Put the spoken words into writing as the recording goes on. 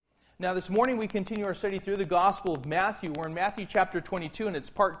Now, this morning we continue our study through the Gospel of Matthew. We're in Matthew chapter 22, and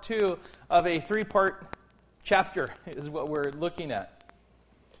it's part 2 of a 3-part chapter, is what we're looking at.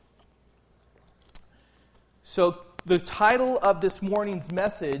 So, the title of this morning's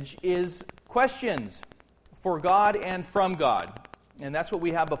message is Questions for God and from God. And that's what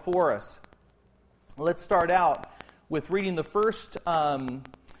we have before us. Let's start out with reading the first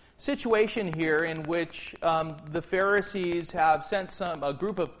situation here in which the Pharisees have sent a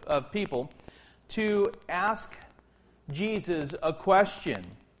group of people to ask Jesus a question.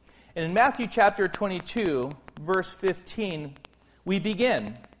 And in Matthew chapter 22, verse 15, we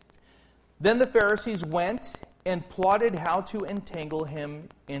begin. Then the Pharisees went and plotted how to entangle him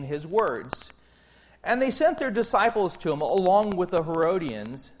in his words. And they sent their disciples to him along with the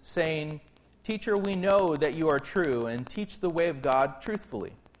Herodians, saying, "Teacher, we know that you are true and teach the way of God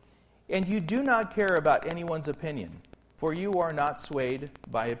truthfully. And you do not care about anyone's opinion, for you are not swayed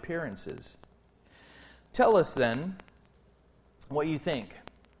by appearances. Tell us then what you think.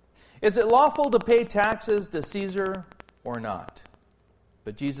 Is it lawful to pay taxes to Caesar or not?"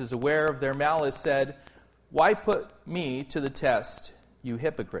 But Jesus, aware of their malice, said, "Why put me to the test, you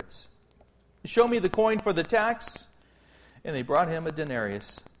hypocrites? Show me the coin for the tax." And they brought him a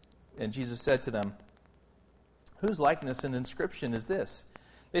denarius. And Jesus said to them, "Whose likeness and inscription is this?"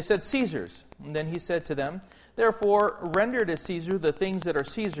 They said, "Caesar's." And then he said to them, "Therefore render to Caesar the things that are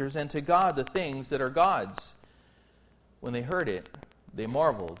Caesar's, and to God the things that are God's." When they heard it, they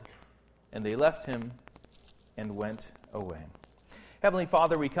marveled, and they left him and went away. Heavenly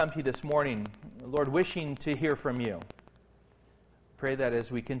Father, we come to you this morning, Lord, wishing to hear from you. Pray that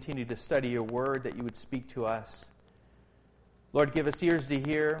as we continue to study your word, that you would speak to us. Lord, give us ears to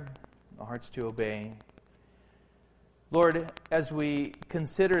hear, hearts to obey. Lord, as we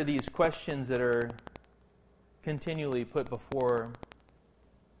consider these questions that are continually put before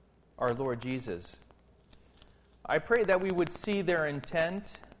our Lord Jesus, I pray that we would see their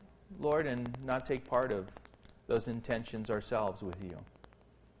intent, Lord, and not take part of those intentions ourselves with you.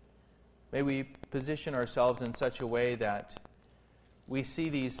 May we position ourselves in such a way that we see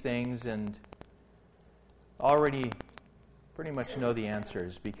these things and already pretty much know the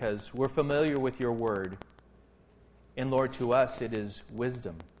answers because we're familiar with your word. And Lord, to us it is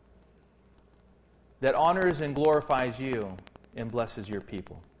wisdom that honors and glorifies you and blesses your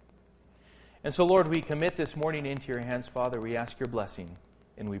people. And so, Lord, we commit this morning into your hands, Father. We ask your blessing,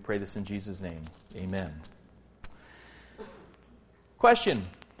 and we pray this in Jesus' name. Amen. Question.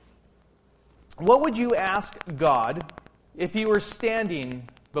 What would you ask God if he were standing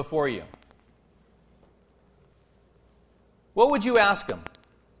before you? What would you ask him?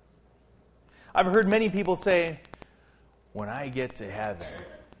 I've heard many people say, when I get to heaven,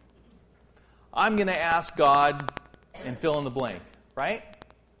 I'm going to ask God and fill in the blank, right?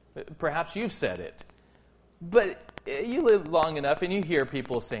 Perhaps you've said it. But you live long enough and you hear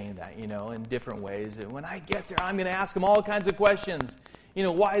people saying that, in different ways. And when I get there, I'm going to ask him all kinds of questions.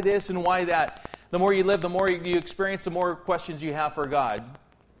 Why this and why that? The more you live, the more you experience, the more questions you have for God.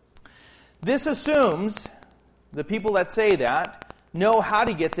 This assumes the people that say that know how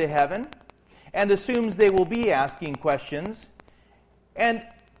to get to heaven, and assumes they will be asking questions, and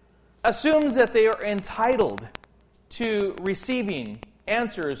assumes that they are entitled to receiving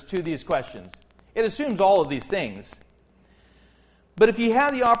answers to these questions. It assumes all of these things. But if you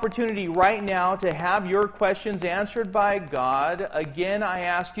had the opportunity right now to have your questions answered by God, again I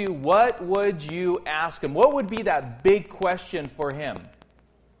ask you, what would you ask him? What would be that big question for him?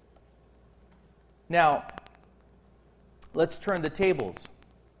 Now, let's turn the tables.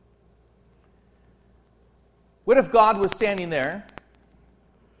 What if God was standing there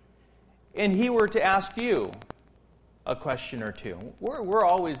and he were to ask you a question or two? We're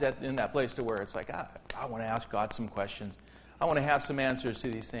always in that place to where it's like, I want to ask God some questions. I want to have some answers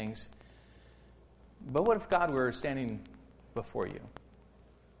to these things. But what if God were standing before you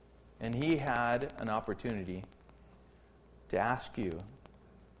and he had an opportunity to ask you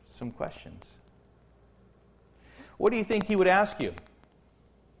some questions? What do you think he would ask you?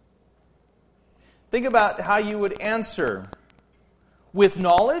 Think about how you would answer. With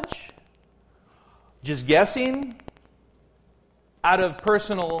knowledge? Just guessing? Out of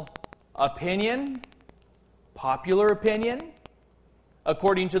personal opinion? Popular opinion?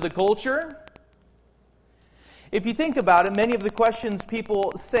 According to the culture? If you think about it, many of the questions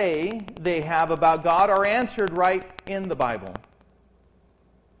people say they have about God are answered right in the Bible.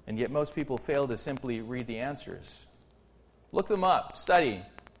 And yet most people fail to simply read the answers. Look them up, study,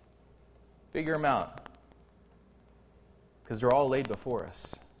 figure them out. Because they're all laid before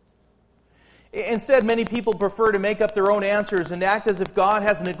us. Instead, many people prefer to make up their own answers and act as if God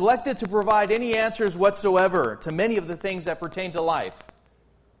has neglected to provide any answers whatsoever to many of the things that pertain to life.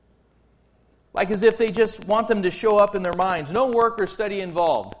 Like as if they just want them to show up in their minds. No work or study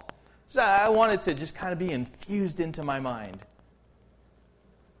involved. So I want it to just kind of be infused into my mind.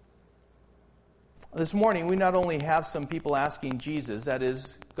 This morning, we not only have some people asking Jesus, that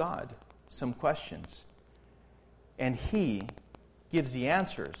is God, some questions. And He gives the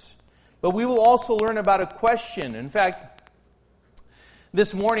answers. But we will also learn about a question. In fact,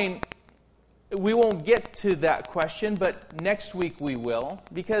 this morning, we won't get to that question, but next week we will.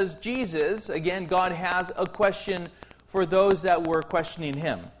 Because Jesus, again, God has a question for those that were questioning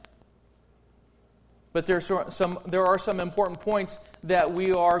Him. But there are some important points that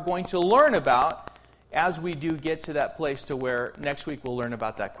we are going to learn about as we do get to that place to where next week we'll learn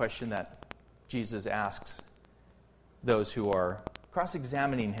about that question that Jesus asks those who are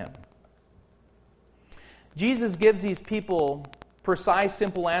cross-examining Him. Jesus gives these people precise,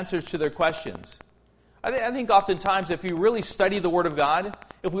 simple answers to their questions. I think oftentimes if you really study the Word of God,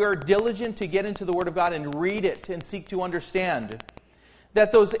 if we are diligent to get into the Word of God and read it and seek to understand,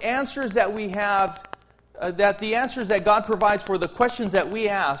 that those answers that we have, that the answers that God provides for the questions that we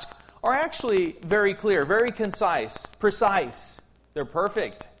ask are actually very clear, very concise, precise. They're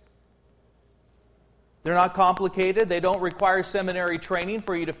perfect. They're not complicated. They don't require seminary training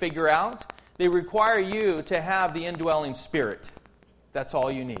for you to figure out. They require you to have the indwelling Spirit. That's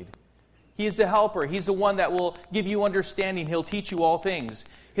all you need. He is the helper. He's the one that will give you understanding. He'll teach you all things.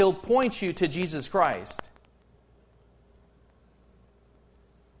 He'll point you to Jesus Christ.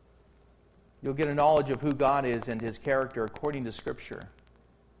 You'll get a knowledge of who God is and His character according to Scripture.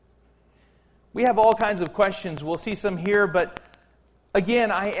 We have all kinds of questions. We'll see some here, but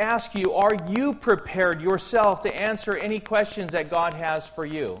again, I ask you, are you prepared yourself to answer any questions that God has for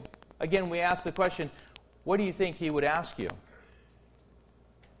you? Again, we ask the question, what do you think He would ask you?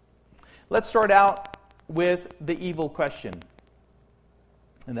 Let's start out with the evil question.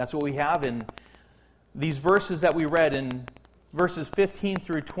 And that's what we have in these verses that we read in verses 15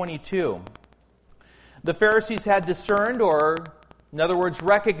 through 22. The Pharisees had discerned, or in other words,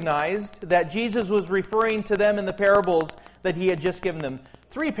 recognized that Jesus was referring to them in the parables that He had just given them.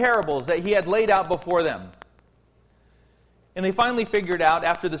 3 parables that He had laid out before them. And they finally figured out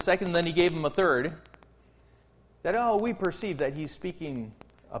after the second, and then He gave them a third, that, we perceive that He's speaking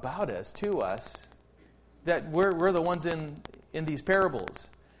about us, to us, that we're the ones in these parables.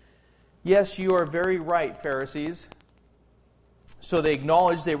 Yes, you are very right, Pharisees. So they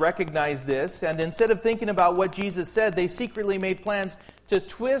acknowledged, they recognized this, and instead of thinking about what Jesus said, they secretly made plans to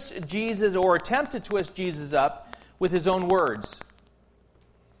twist Jesus, or attempt to twist Jesus up with His own words.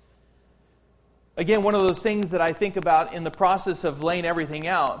 Again, one of those things that I think about in the process of laying everything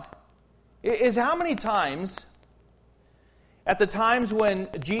out is how many times, at the times when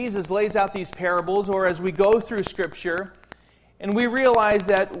Jesus lays out these parables, or as we go through Scripture, and we realize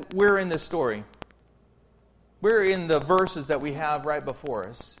that we're in this story. We're in the verses that we have right before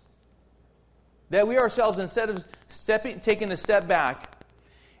us. That we ourselves, instead of taking a step back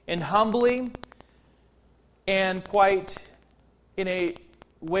and humbly and quite in a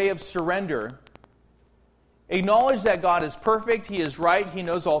way of surrender, acknowledge that God is perfect, He is right, He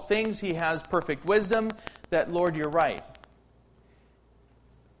knows all things, He has perfect wisdom, that, Lord, you're right.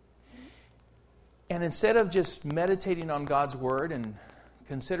 And instead of just meditating on God's Word and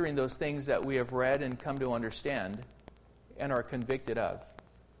considering those things that we have read and come to understand and are convicted of,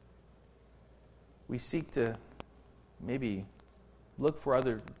 we seek to maybe look for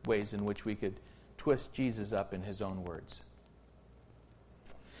other ways in which we could twist Jesus up in His own words.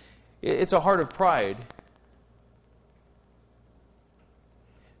 It's a heart of pride.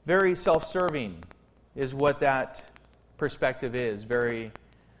 Very self-serving is what that perspective is.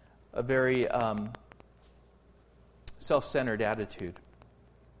 A very self-centered attitude.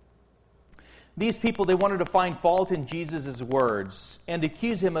 These people, they wanted to find fault in Jesus' words and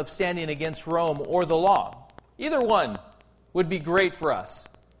accuse Him of standing against Rome or the law. Either one would be great for us.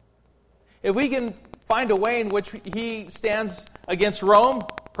 If we can find a way in which He stands against Rome,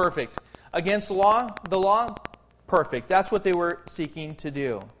 perfect. Against the law, perfect. That's what they were seeking to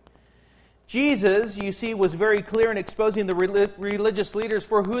do. Jesus, you see, was very clear in exposing the religious leaders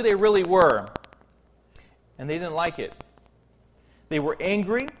for who they really were. And they didn't like it. They were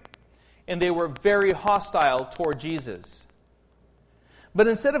angry, and they were very hostile toward Jesus. But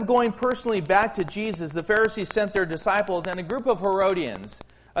instead of going personally back to Jesus, the Pharisees sent their disciples and a group of Herodians,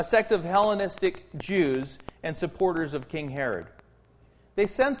 a sect of Hellenistic Jews and supporters of King Herod. They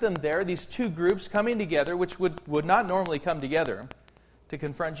sent them there, these two groups coming together, which would not normally come together, to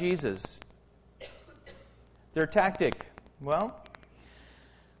confront Jesus. Their tactic, well,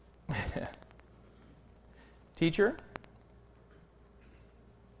 teacher,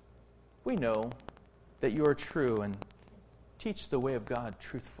 we know that you are true and teach the way of God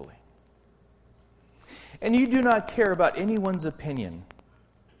truthfully. And you do not care about anyone's opinion,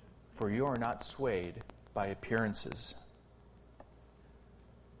 for you are not swayed by appearances.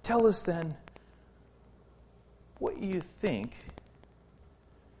 Tell us then what you think.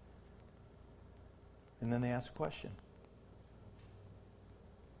 And then they ask a question.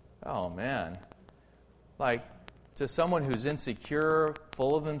 Oh man. Like, to someone who's insecure,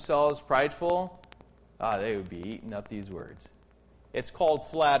 full of themselves, prideful, they would be eating up these words. It's called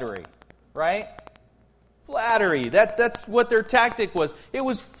flattery, right? Flattery. That's what their tactic was. It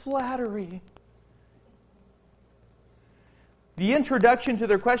was flattery. The introduction to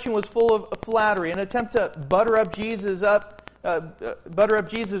their question was full of flattery, an attempt to butter up Jesus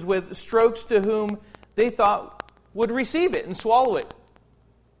with strokes to whom they thought would receive it and swallow it.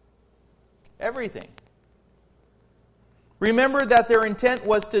 Everything. Remember that their intent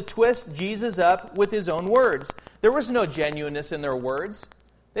was to twist Jesus up with his own words. There was no genuineness in their words.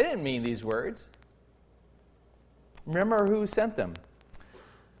 They didn't mean these words. Remember who sent them.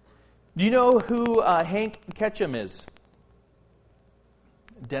 Do you know who Hank Ketchum is?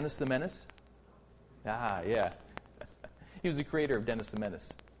 Dennis the Menace? Yeah. He was the creator of Dennis the Menace.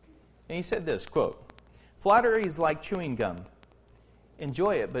 And he said this, quote, "Flattery is like chewing gum.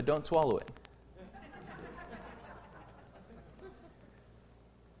 Enjoy it, but don't swallow it."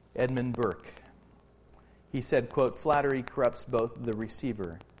 Edmund Burke. He said, quote, "Flattery corrupts both the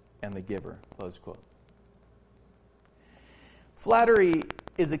receiver and the giver," close quote. Flattery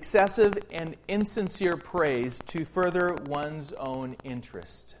is excessive and insincere praise to further one's own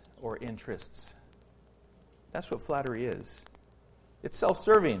interest or interests. That's what flattery is. It's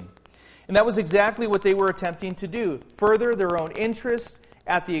self-serving. And that was exactly what they were attempting to do, further their own interests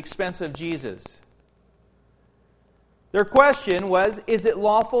at the expense of Jesus. Their question was, is it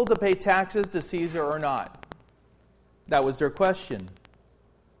lawful to pay taxes to Caesar or not? That was their question.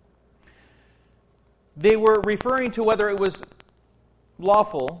 They were referring to whether it was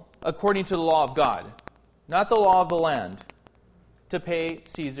lawful, according to the law of God, not the law of the land, to pay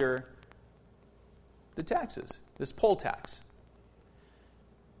Caesar the taxes, this poll tax.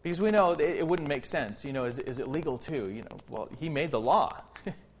 Because we know it wouldn't make sense. Is it legal too? Well, he made the law.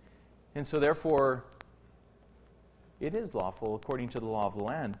 And so therefore, it is lawful according to the law of the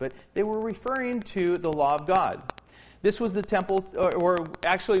land. But they were referring to the law of God. This was the temple, or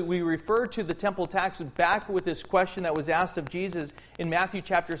actually we refer to the temple tax back with this question that was asked of Jesus in Matthew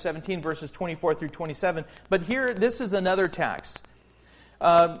chapter 17, verses 24 through 27. But here, this is another tax.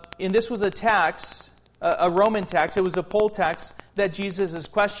 And this was a tax, a Roman tax. It was a poll tax that Jesus is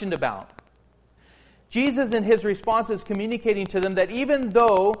questioned about. Jesus, in his response, is communicating to them that even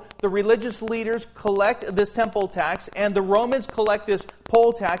though the religious leaders collect this temple tax and the Romans collect this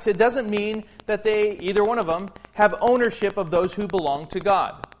poll tax, it doesn't mean that they, either one of them, have ownership of those who belong to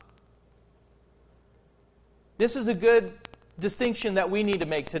God. This is a good distinction that we need to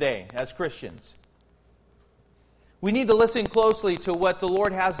make today as Christians. We need to listen closely to what the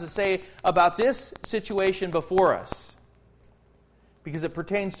Lord has to say about this situation before us, because it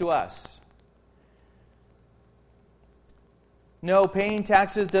pertains to us. No, paying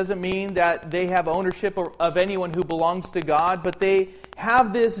taxes doesn't mean that they have ownership of anyone who belongs to God, but they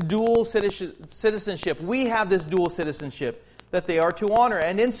have this dual citizenship. We have this dual citizenship that they are to honor,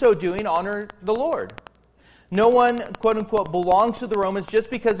 and in so doing, honor the Lord. No one, quote-unquote, belongs to the Romans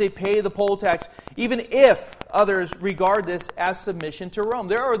just because they pay the poll tax, even if others regard this as submission to Rome.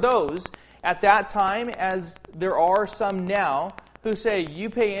 There are those at that time, as there are some now, who say,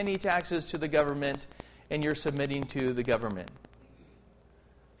 you pay any taxes to the government and you're submitting to the government.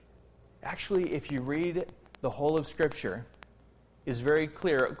 Actually, if you read the whole of Scripture, is very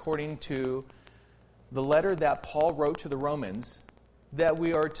clear, according to the letter that Paul wrote to the Romans, that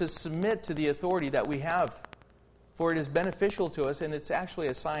we are to submit to the authority that we have, for it is beneficial to us, and it's actually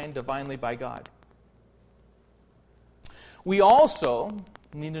assigned divinely by God. We also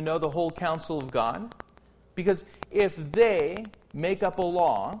need to know the whole counsel of God, because if they make up a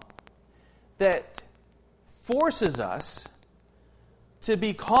law that forces us to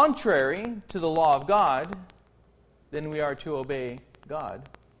be contrary to the law of God, then we are to obey God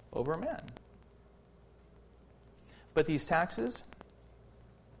over man. But these taxes,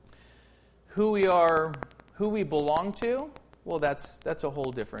 who we belong to, well, that's a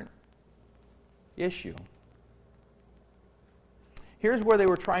whole different issue. Here's where they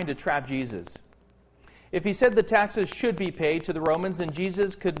were trying to trap Jesus. If he said the taxes should be paid to the Romans, then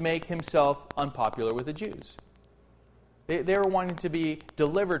Jesus could make himself unpopular with the Jews. They were wanting to be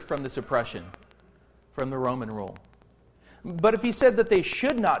delivered from this oppression, from the Roman rule. But if he said that they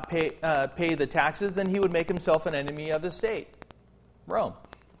should not pay the taxes, then he would make himself an enemy of the state, Rome.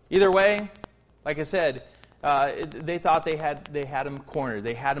 Either way, like I said, they thought they had him cornered.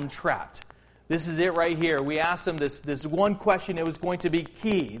 They had him trapped. This is it right here. We asked them this one question. It was going to be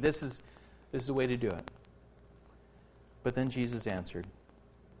key. This is the way to do it. But then Jesus answered.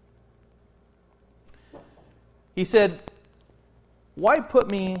 He said, "Why put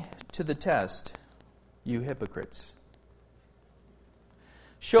me to the test, you hypocrites?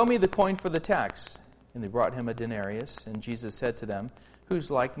 Show me the coin for the tax." And they brought him a denarius. And Jesus said to them, "Whose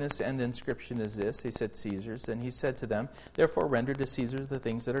likeness and inscription is this?" They said, "Caesar's." And he said to them, "Therefore render to Caesar the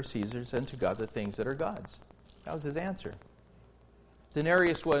things that are Caesar's, and to God the things that are God's." That was his answer.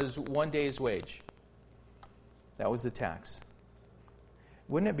 Denarius was 1 day's wage. That was the tax.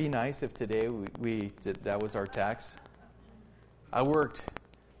 Wouldn't it be nice if today we did, that was our tax? I worked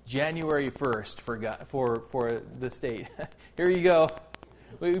January 1st for the state. Here you go.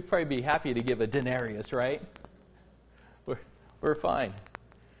 We'd probably be happy to give a denarius, right? We're fine.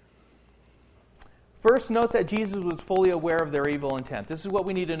 First, note that Jesus was fully aware of their evil intent. This is what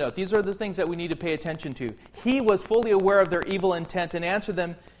we need to note. These are the things that we need to pay attention to. He was fully aware of their evil intent and answered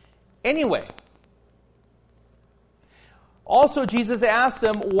them anyway. Also, Jesus asked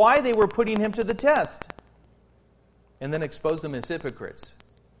them why they were putting him to the test, and then exposed them as hypocrites.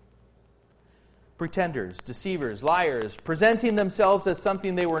 Pretenders, deceivers, liars, presenting themselves as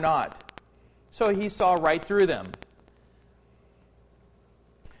something they were not. So he saw right through them.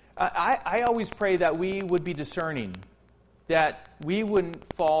 I always pray that we would be discerning, that we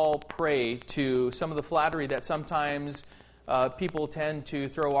wouldn't fall prey to some of the flattery that sometimes people tend to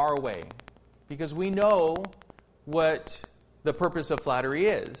throw our way. Because we know what the purpose of flattery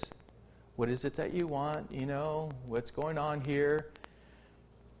is. What is it that you want? You know, what's going on here?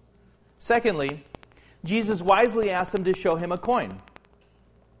 Secondly, Jesus wisely asked them to show him a coin,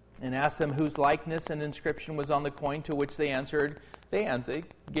 and asked them whose likeness and inscription was on the coin, to which they answered, they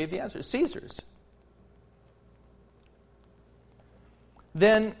gave the answer, Caesar's.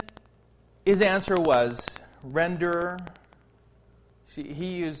 Then his answer was, render. He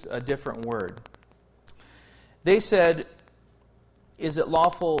used a different word. They said, is it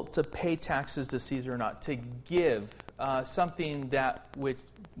lawful to pay taxes to Caesar or not? To give something that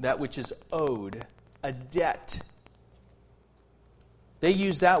which is owed, a debt. They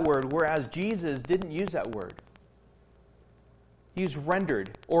used that word, whereas Jesus didn't use that word. He used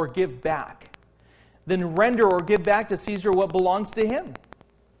rendered or give back. Then render or give back to Caesar what belongs to him.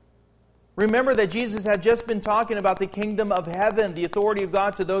 Remember that Jesus had just been talking about the kingdom of heaven, the authority of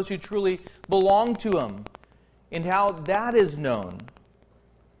God to those who truly belong to him, and how that is known.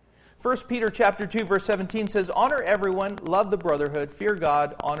 1 Peter chapter 2, verse 17 says, honor everyone, love the brotherhood, fear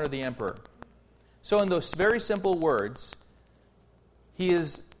God, honor the emperor. So in those very simple words, he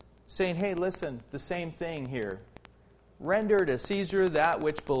is saying, hey, listen, the same thing here. Render to Caesar that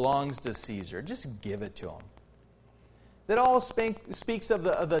which belongs to Caesar. Just give it to him. That all speaks of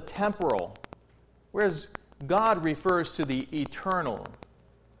the temporal, whereas God refers to the eternal.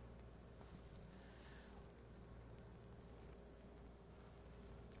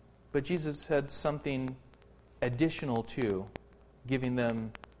 But Jesus said something additional to giving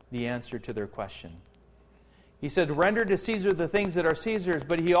them the answer to their question. He said, render to Caesar the things that are Caesar's,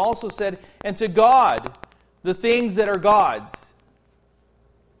 but he also said, and to God the things that are God's.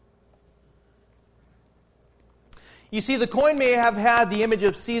 You see, the coin may have had the image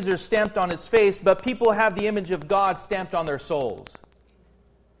of Caesar stamped on its face, but people have the image of God stamped on their souls.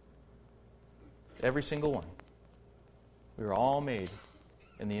 Every single one. We were all made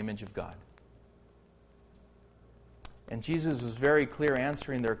in the image of God. And Jesus was very clear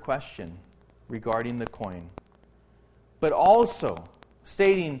answering their question regarding the coin, but also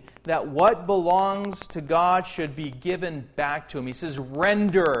stating that what belongs to God should be given back to him. He says,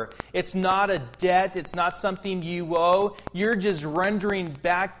 render. It's not a debt. It's not something you owe. You're just rendering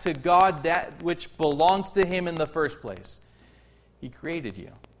back to God that which belongs to him in the first place. He created you.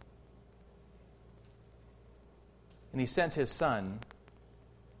 And he sent his Son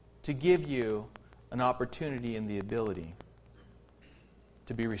to give you an opportunity and the ability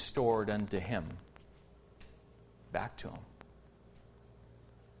to be restored unto him, back to him.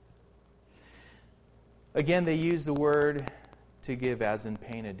 Again, they use the word to give as in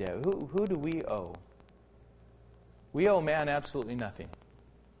paying a debt. Who do we owe? We owe man absolutely nothing.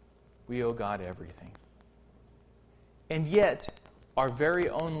 We owe God everything. And yet, our very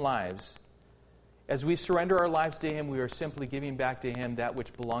own lives, as we surrender our lives to him, we are simply giving back to him that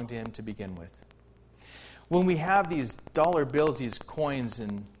which belonged to him to begin with. when we have these dollar bills, these coins,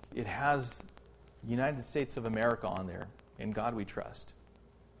 and it has United States of America on there, in God we trust,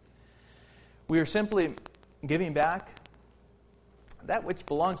 we are simply giving back that which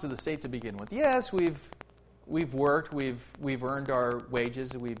belongs to the state to begin with. Yes, we've worked, we've earned our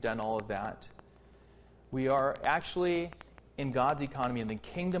wages, and we've done all of that. We are actually, in God's economy, in the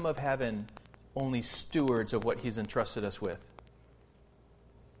kingdom of heaven, only stewards of what He's entrusted us with.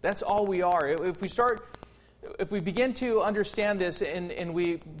 That's all we are. If we begin to understand this and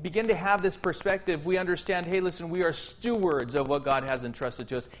we begin to have this perspective, we understand, hey, listen, we are stewards of what God has entrusted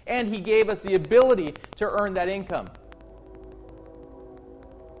to us. And He gave us the ability to earn that income.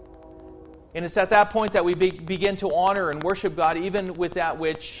 And it's at that point that we begin to honor and worship God, even with that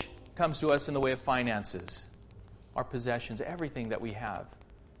which comes to us in the way of finances, our possessions, everything that we have.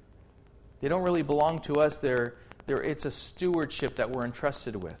 They don't really belong to us. It's a stewardship that we're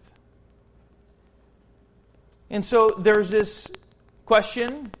entrusted with. And so there's this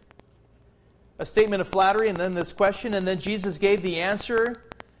question, a statement of flattery, and then this question, and then Jesus gave the answer.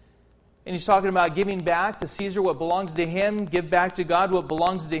 And He's talking about giving back to Caesar what belongs to him, give back to God what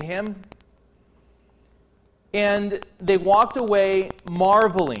belongs to Him. And they walked away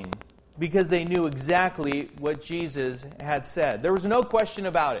marveling because they knew exactly what Jesus had said. There was no question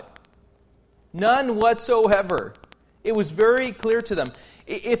about it. None whatsoever. It was very clear to them.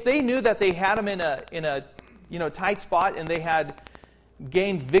 If they knew that they had Him in a tight spot and they had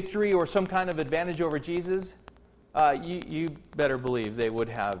gained victory or some kind of advantage over Jesus, you better believe they would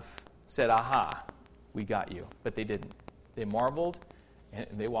have said, aha, we got you. But they didn't. They marveled and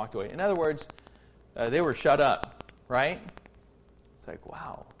they walked away. In other words, they were shut up, right? It's like,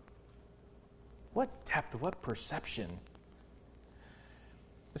 wow. What depth, what perception.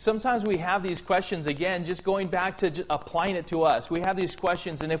 Sometimes we have these questions, again, just going back to applying it to us. We have these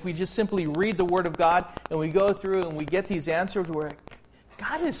questions, and if we just simply read the Word of God and we go through and we get these answers, we're like,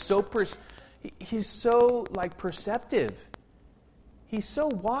 God is so, He's so perceptive. He's so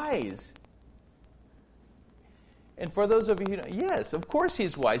wise. And for those of you who know, yes, of course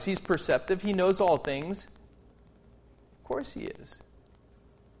He's wise. He's perceptive. He knows all things. Of course He is.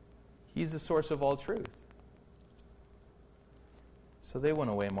 He's the source of all truth. So they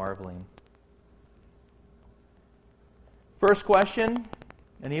went away marveling. First question,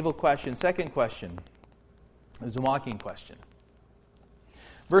 an evil question. Second question is a mocking question.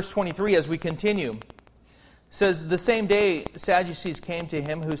 Verse 23, as we continue, says, the same day Sadducees came to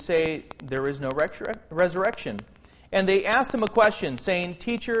Him who say there is no resurrection. And they asked Him a question, saying,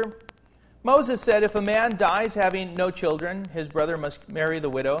 Teacher, Moses said, if a man dies having no children, his brother must marry the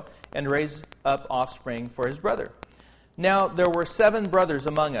widow and raise up offspring for his brother. Now there were 7 brothers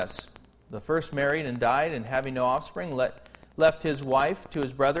among us. The first married and died, and having no offspring, left his wife to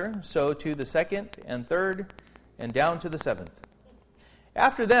his brother, so to the second and third, and down to the 7th.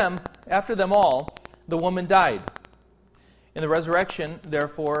 After them all, the woman died. In the resurrection,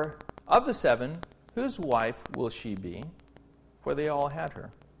 therefore, of the 7, whose wife will she be? For they all had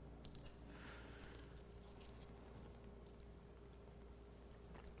her.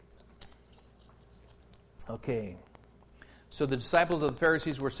 Okay. So the disciples of the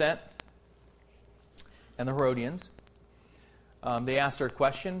Pharisees were sent, and the Herodians. They asked their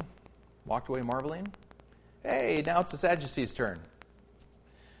question, walked away marveling. Hey, now it's the Sadducees' turn.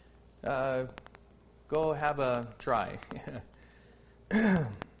 Go have a try.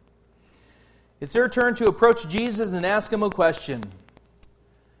 It's their turn to approach Jesus and ask Him a question.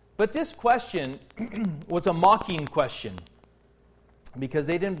 But this question was a mocking question, because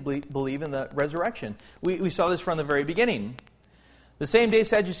they didn't believe in the resurrection. We saw this from the very beginning. The same day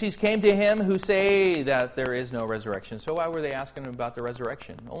Sadducees came to Him who say that there is no resurrection. So why were they asking Him about the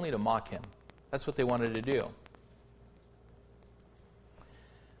resurrection? Only to mock Him. That's what they wanted to do.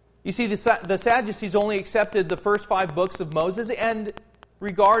 You see, the Sadducees only accepted the first 5 books of Moses and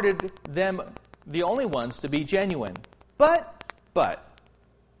regarded them, the only ones, to be genuine. But,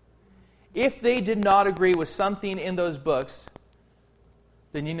 if they did not agree with something in those books,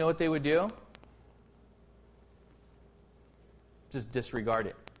 then you know what they would do? Just disregard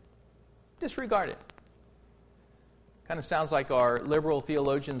it. Disregard it. Kind of sounds like our liberal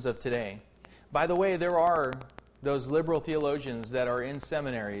theologians of today. By the way, there are those liberal theologians that are in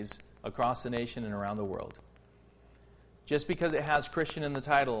seminaries across the nation and around the world. Just because it has Christian in the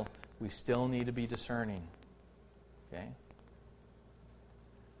title, we still need to be discerning. Okay?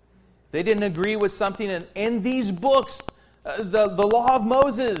 They didn't agree with something in these books, the law of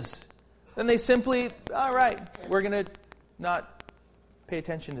Moses, then they simply, all right, we're going to not pay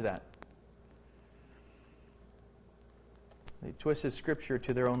attention to that. They twisted Scripture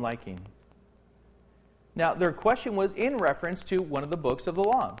to their own liking. Now, their question was in reference to one of the books of the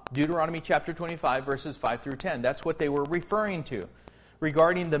law, Deuteronomy chapter 25, verses 5 through 10. That's what they were referring to,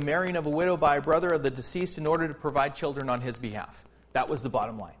 regarding the marrying of a widow by a brother of the deceased in order to provide children on his behalf. That was the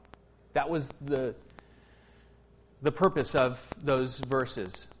bottom line. That was the purpose of those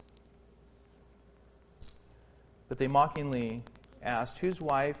verses. But they mockingly asked, whose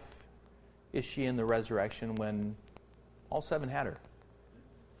wife is she in the resurrection when all seven had her?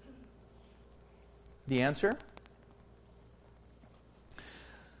 The answer?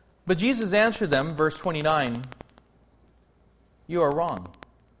 But Jesus answered them, verse 29, you are wrong,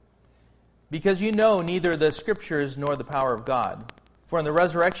 because you know neither the Scriptures nor the power of God. For in the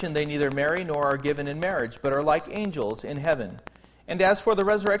resurrection they neither marry nor are given in marriage, but are like angels in heaven. And as for the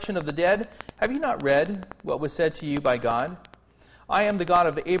resurrection of the dead, have you not read what was said to you by God? I am the God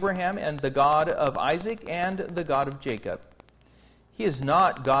of Abraham, and the God of Isaac, and the God of Jacob. He is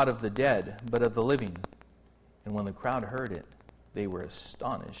not God of the dead, but of the living. And when the crowd heard it, they were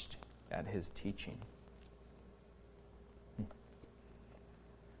astonished at his teaching.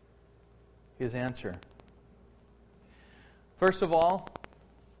 His answer. First of all,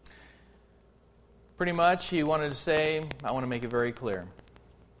 pretty much he wanted to say, I want to make it very clear.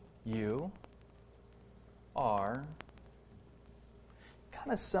 You are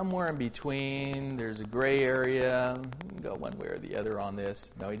kind of somewhere in between. There's a gray area. You can go one way or the other on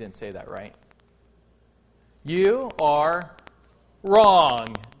this. No, he didn't say that, right? You are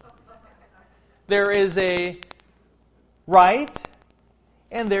wrong. There is a right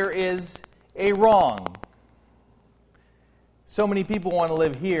and there is a wrong. So many people want to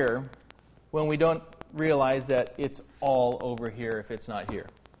live here when we don't realize that it's all over here if it's not here.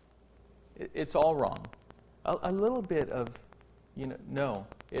 It's all wrong. A little bit of, no,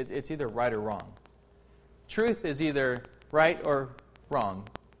 it's either right or wrong. Truth is either right or wrong.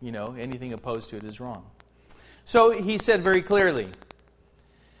 Anything opposed to it is wrong. So he said very clearly,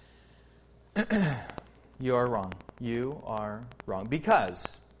 you are wrong. You are wrong.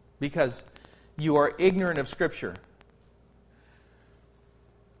 Because you are ignorant of Scripture.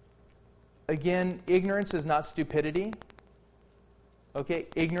 Again, ignorance is not stupidity. Okay?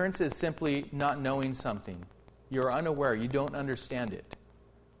 Ignorance is simply not knowing something. You're unaware. You don't understand it.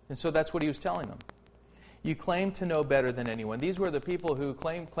 And so that's what he was telling them. You claim to know better than anyone. These were the people who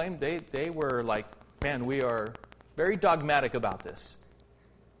claimed they were like, man, we are very dogmatic about this.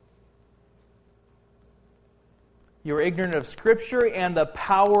 You're ignorant of Scripture and the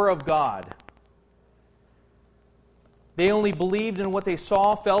power of God. They only believed in what they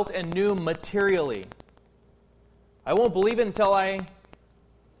saw, felt, and knew materially. I won't believe it until I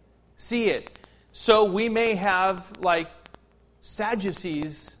see it. So we may have, like,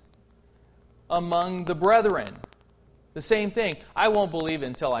 Sadducees among the brethren. The same thing. I won't believe it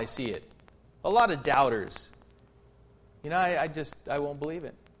until I see it. A lot of doubters. I won't believe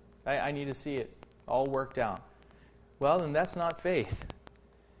it. I need to see it all worked out. Well, then that's not faith.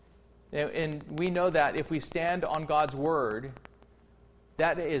 And we know that if we stand on God's Word,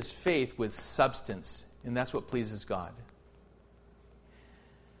 that is faith with substance. And that's what pleases God.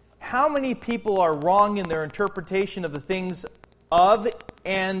 How many people are wrong in their interpretation of the things of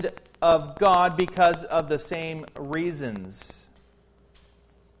and of God because of the same reasons?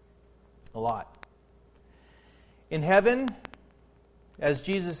 A lot. In heaven, as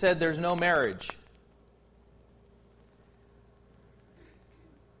Jesus said, there's no marriage.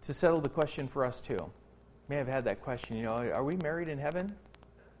 To settle the question for us too. May have had that question, are we married in heaven?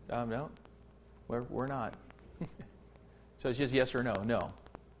 No, we're not. So it's just yes or no.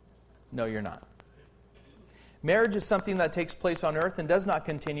 No, you're not. Marriage is something that takes place on earth and does not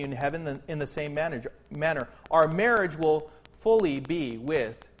continue in heaven in the same manner. Our marriage will fully be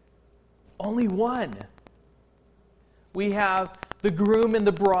with only one. We have the groom and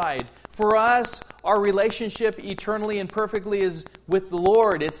the bride. For us, our relationship eternally and perfectly is with the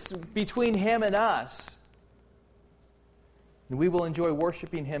Lord. It's between Him and us. And we will enjoy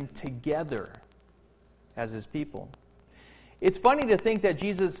worshiping Him together as His people. It's funny to think that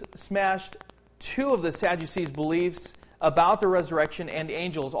Jesus smashed two of the Sadducees' beliefs about the resurrection and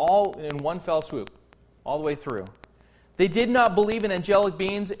angels all in one fell swoop, all the way through. They did not believe in angelic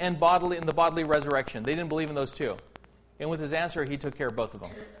beings and the bodily resurrection. They didn't believe in those two. And with his answer, he took care of both of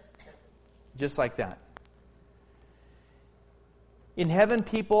them. Just like that. In heaven,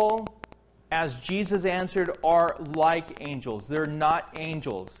 people, as Jesus answered, are like angels. They're not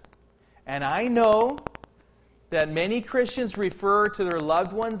angels. And I know that many Christians refer to their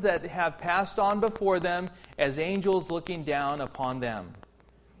loved ones that have passed on before them as angels looking down upon them.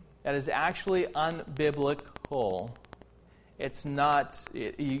 That is actually unbiblical. It's not.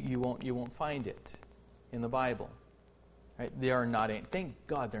 You won't find it. in the Bible. Right? They are not. Thank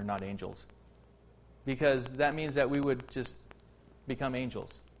God they're not angels, because that means that we would just become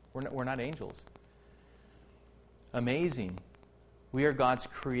angels. We're not angels. Amazing. We are God's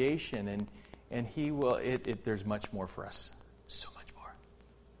creation, and He will. There's much more for us. So much more.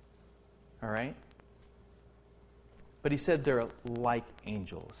 All right. But He said they're like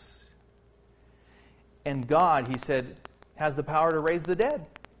angels. And God, He said, has the power to raise the dead.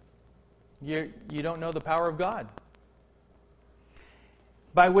 You don't know the power of God.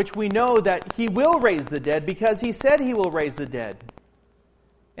 By which we know that He will raise the dead, because He said He will raise the dead.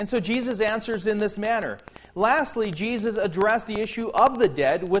 And so Jesus answers in this manner. Lastly, Jesus addressed the issue of the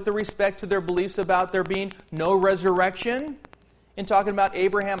dead with respect to their beliefs about there being no resurrection, in talking about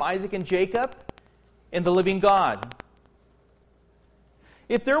Abraham, Isaac, and Jacob, and the living God.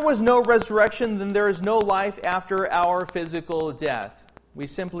 If there was no resurrection, then there is no life after our physical death. We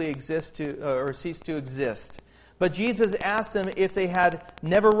simply exist or cease to exist. But Jesus asked them if they had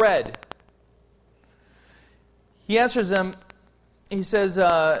never read. He answers them, he says,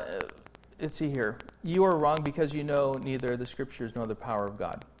 let's see here, you are wrong because you know neither the Scriptures nor the power of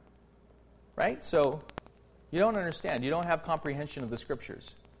God. Right? So, you don't understand. You don't have comprehension of the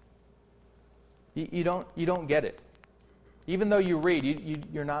Scriptures. You don't get it. Even though you read,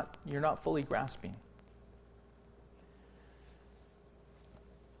 you're not fully grasping.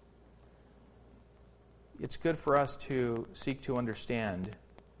 It's good for us to seek to understand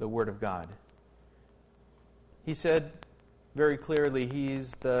the Word of God. He said very clearly,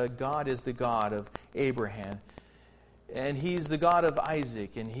 God is the God of Abraham, and He's the God of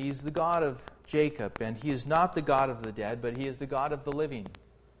Isaac, and He's the God of Jacob, and He is not the God of the dead, but He is the God of the living.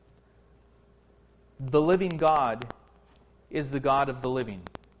 The living God is the God of the living.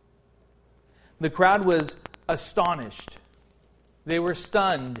 The crowd was astonished. They were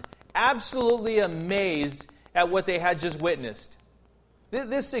stunned, absolutely amazed at what they had just witnessed.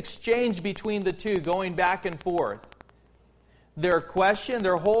 This exchange between the two, going back and forth. Their question,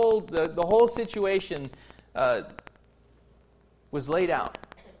 the whole situation was laid out.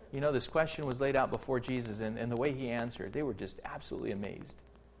 You know, this question was laid out before Jesus, and the way He answered, they were just absolutely amazed.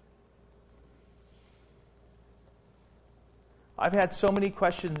 I've had so many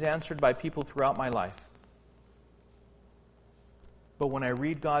questions answered by people throughout my life. But when I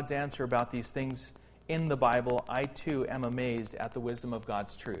read God's answer about these things in the Bible, I too am amazed at the wisdom of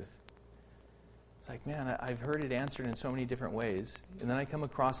God's truth. It's like, man, I've heard it answered in so many different ways. And then I come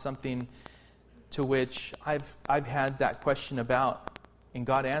across something to which I've had that question about, and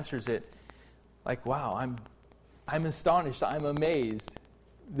God answers it like, wow, I'm astonished, I'm amazed.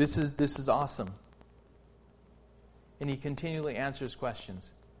 This is awesome. And He continually answers questions.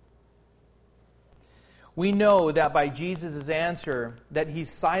 We know that by Jesus' answer that He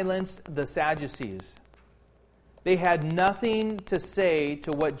silenced the Sadducees. They had nothing to say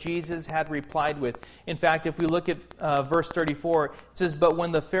to what Jesus had replied with. In fact, if we look at verse 34, it says, "But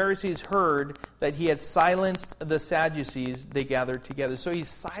when the Pharisees heard that He had silenced the Sadducees, they gathered together." So He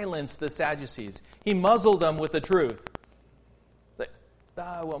silenced the Sadducees. He muzzled them with the truth. Like,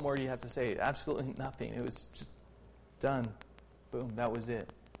 what more do you have to say? Absolutely nothing. It was just done. Boom, that was it.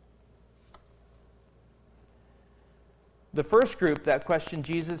 The first group that questioned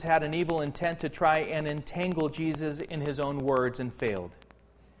Jesus had an evil intent to try and entangle Jesus in His own words and failed.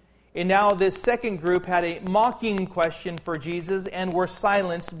 And now this second group had a mocking question for Jesus and were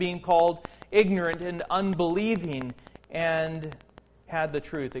silenced, being called ignorant and unbelieving, and had the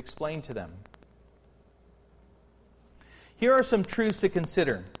truth explained to them. Here are some truths to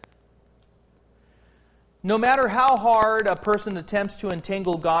consider. No matter how hard a person attempts to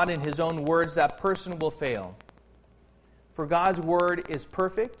entangle God in His own words, that person will fail. For God's word is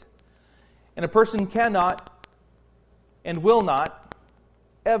perfect, and a person cannot and will not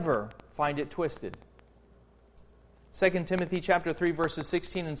ever find it twisted. 2 Timothy chapter 3, verses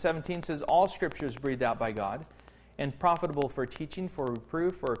 16 and 17 says, "All Scripture is breathed out by God, and profitable for teaching, for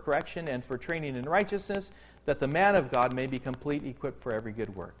reproof, for correction, and for training in righteousness, that the man of God may be complete, equipped for every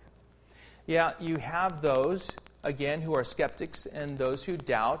good work." Yeah, you have those, again, who are skeptics, and those who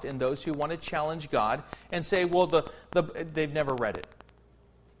doubt, and those who want to challenge God and say, well, they've never read it.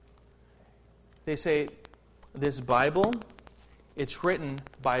 They say, this Bible, it's written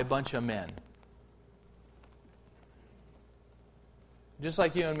by a bunch of men. Just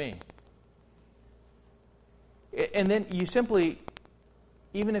like you and me. And then you simply,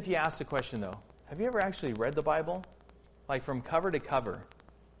 even if you ask the question, though, have you ever actually read the Bible? Like from cover to cover?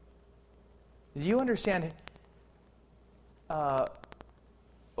 Do you understand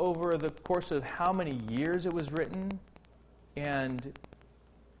over the course of how many years it was written? And,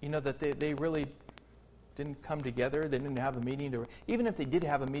 you know, that they really didn't come together. They didn't have a meeting. Even if they did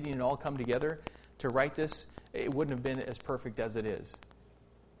have a meeting and all come together to write this, it wouldn't have been as perfect as it is.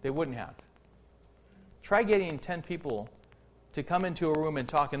 They wouldn't have. Try getting 10 people to come into a room and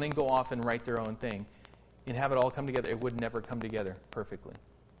talk and then go off and write their own thing and have it all come together. It would never come together perfectly.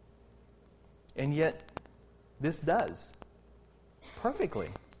 And yet, this does. Perfectly.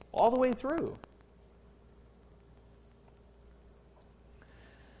 All the way through.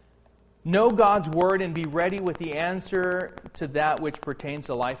 Know God's word and be ready with the answer to that which pertains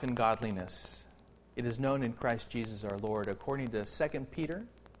to life and godliness. It is known in Christ Jesus our Lord, according to 2 Peter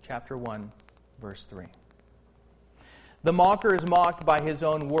chapter 1, verse 3. The mocker is mocked by his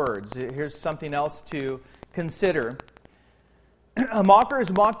own words. Here's something else to consider. A mocker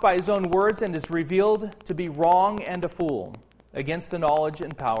is mocked by his own words and is revealed to be wrong and a fool against the knowledge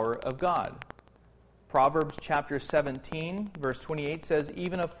and power of God. Proverbs chapter 17, verse 28 says,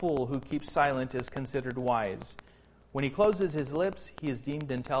 "Even a fool who keeps silent is considered wise. When he closes his lips, he is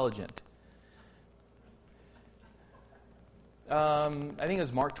deemed intelligent." I think it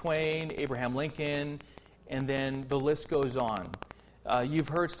was Mark Twain, Abraham Lincoln, and then the list goes on. You've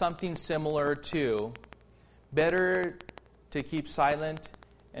heard something similar to, better to keep silent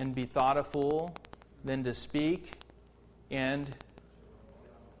and be thought a fool than to speak and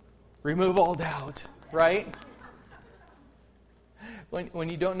remove all doubt, right? When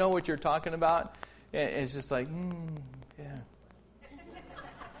you don't know what you're talking about, it's just like, yeah.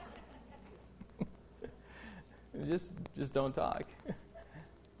 Just don't talk.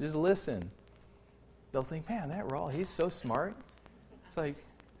 Just listen. They'll think, man, that Raul, he's so smart. It's like,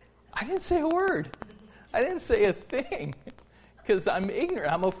 I didn't say a word. I didn't say a thing. Because I'm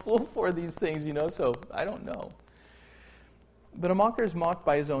ignorant. I'm a fool for these things, so I don't know. But a mocker is mocked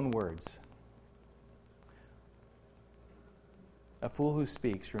by his own words. A fool who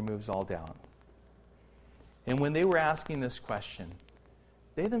speaks removes all doubt. And when they were asking this question,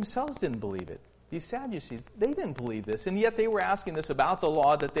 they themselves didn't believe it. These Sadducees, they didn't believe this. And yet they were asking this about the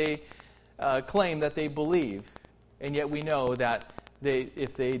law that they claim that they believe. And yet we know that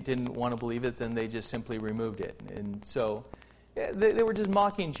if they didn't want to believe it, then they just simply removed it. And so they were just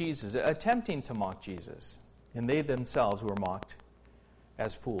mocking Jesus, attempting to mock Jesus. And they themselves were mocked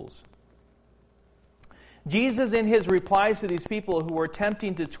as fools. Jesus, in his replies to these people who were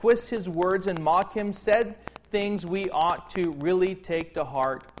attempting to twist his words and mock him, said things we ought to really take to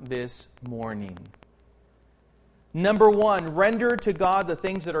heart this morning. Number one, render to God the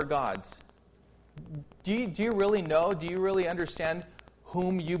things that are God's. Do you really know? Do you really understand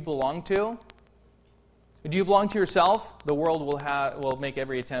whom you belong to? Do you belong to yourself? The world will make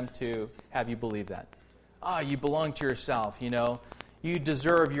every attempt to have you believe that. You belong to yourself, You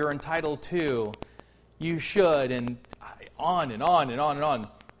deserve, you're entitled to, you should, and on and on and on and on.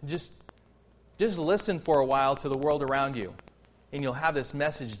 Just listen for a while to the world around you, and you'll have this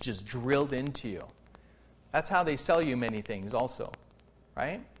message just drilled into you. That's how they sell you many things also,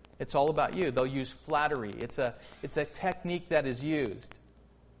 right? It's all about you. They'll use flattery. It's a technique that is used.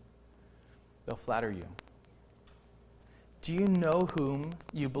 They'll flatter you. Do you know whom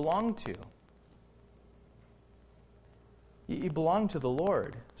you belong to? You belong to the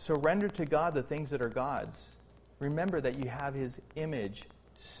Lord. So render to God the things that are God's. Remember that you have his image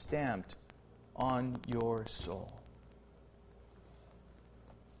stamped on your soul.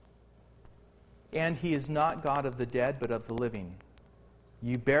 And he is not God of the dead, but of the living.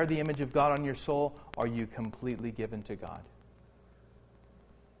 You bear the image of God on your soul. Are you completely given to God?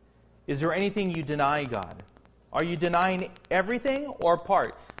 Is there anything you deny God? Are you denying everything or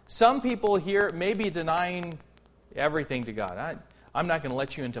part? Some people here may be denying everything to God. I'm not going to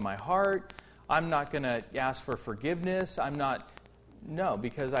let you into my heart. I'm not going to ask for forgiveness. No,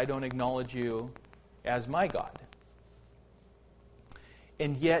 because I don't acknowledge you as my God.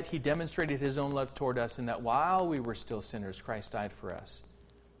 And yet he demonstrated his own love toward us in that while we were still sinners, Christ died for us.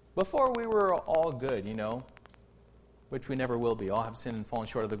 Before we were all good, which we never will be. All have sinned and fallen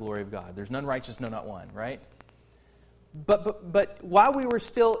short of the glory of God. There's none righteous, no, not one, right? But while we were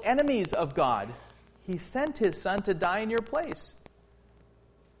still enemies of God, he sent his Son to die in your place.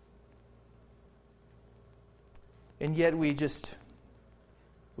 And yet we just,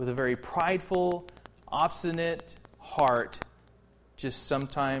 with a very prideful, obstinate heart, just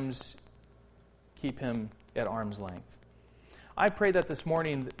sometimes keep him at arm's length. I pray that this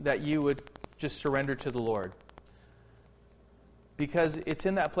morning that you would just surrender to the Lord. Because it's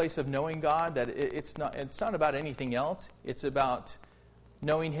in that place of knowing God that it's not about anything else. It's about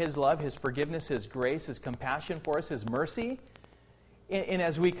knowing his love, his forgiveness, his grace, his compassion for us, his mercy. And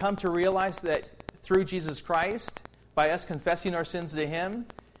as we come to realize that through Jesus Christ, by us confessing our sins to him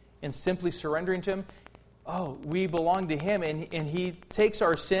and simply surrendering to him, we belong to Him, and He takes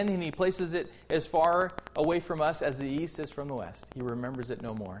our sin and He places it as far away from us as the east is from the west. He remembers it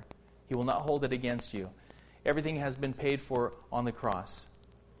no more. He will not hold it against you. Everything has been paid for on the cross.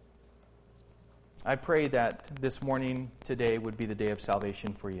 I pray that this morning, today, would be the day of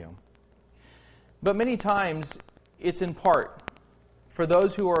salvation for you. But many times, it's in part, for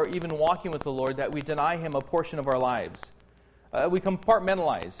those who are even walking with the Lord, that we deny Him a portion of our lives. We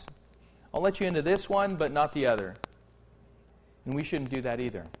compartmentalize. I'll let you into this one, but not the other. And we shouldn't do that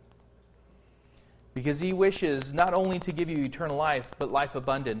either. Because He wishes not only to give you eternal life, but life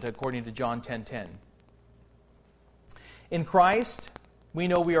abundant, according to John 10:10. In Christ, we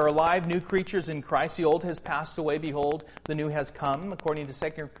know we are alive, new creatures in Christ. The old has passed away, behold, the new has come, according to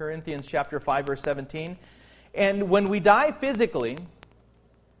 2 Corinthians chapter 5, verse 17. And when we die physically,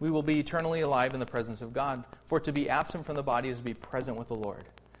 we will be eternally alive in the presence of God. For to be absent from the body is to be present with the Lord.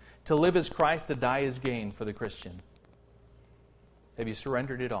 To live is Christ, to die is gain for the Christian. Have you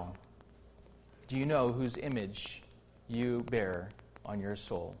surrendered it all? Do you know whose image you bear on your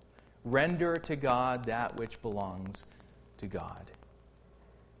soul? Render to God that which belongs to God.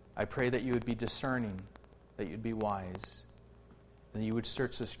 I pray that you would be discerning, that you'd be wise, and you would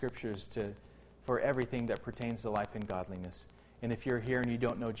search the Scriptures for everything that pertains to life and godliness. And if you're here and you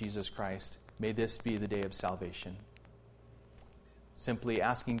don't know Jesus Christ, may this be the day of salvation. Simply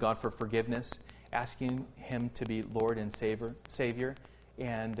asking God for forgiveness, asking Him to be Lord and Savior,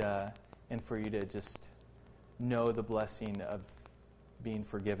 and for you to just know the blessing of being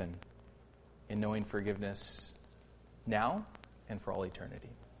forgiven and knowing forgiveness now and for all eternity.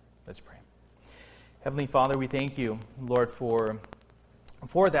 Let's pray. Heavenly Father, we thank you, Lord, for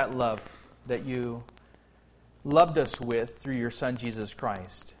that love that you loved us with through your Son, Jesus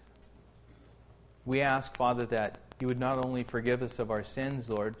Christ. We ask, Father, that you would not only forgive us of our sins,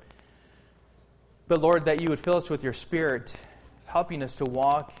 Lord, but, Lord, that you would fill us with your Spirit, helping us to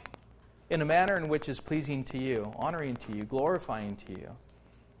walk in a manner in which is pleasing to you, honoring to you, glorifying to you,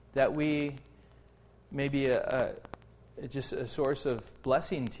 that we may be just a source of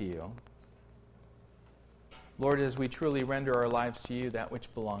blessing to you. Lord, as we truly render our lives to you, that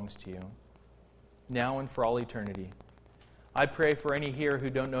which belongs to you, now and for all eternity. I pray for any here who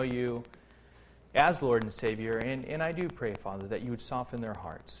don't know you as Lord and Savior, and I do pray, Father, that you would soften their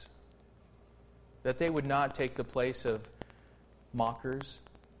hearts, that they would not take the place of mockers,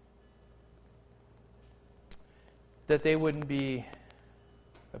 that they wouldn't be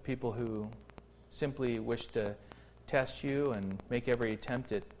a people who simply wish to test you and make every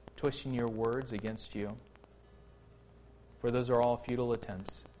attempt at twisting your words against you, for those are all futile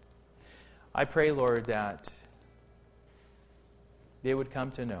attempts. I pray, Lord, that they would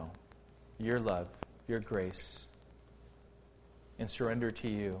come to know your love, your grace, and surrender to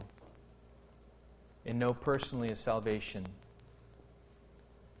you, and know personally a salvation,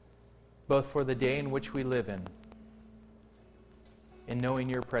 both for the day in which we live in, and knowing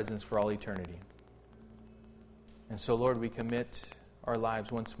your presence for all eternity. And so, Lord, we commit our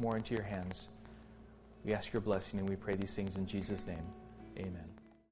lives once more into your hands. We ask your blessing, and we pray these things in Jesus' name. Amen.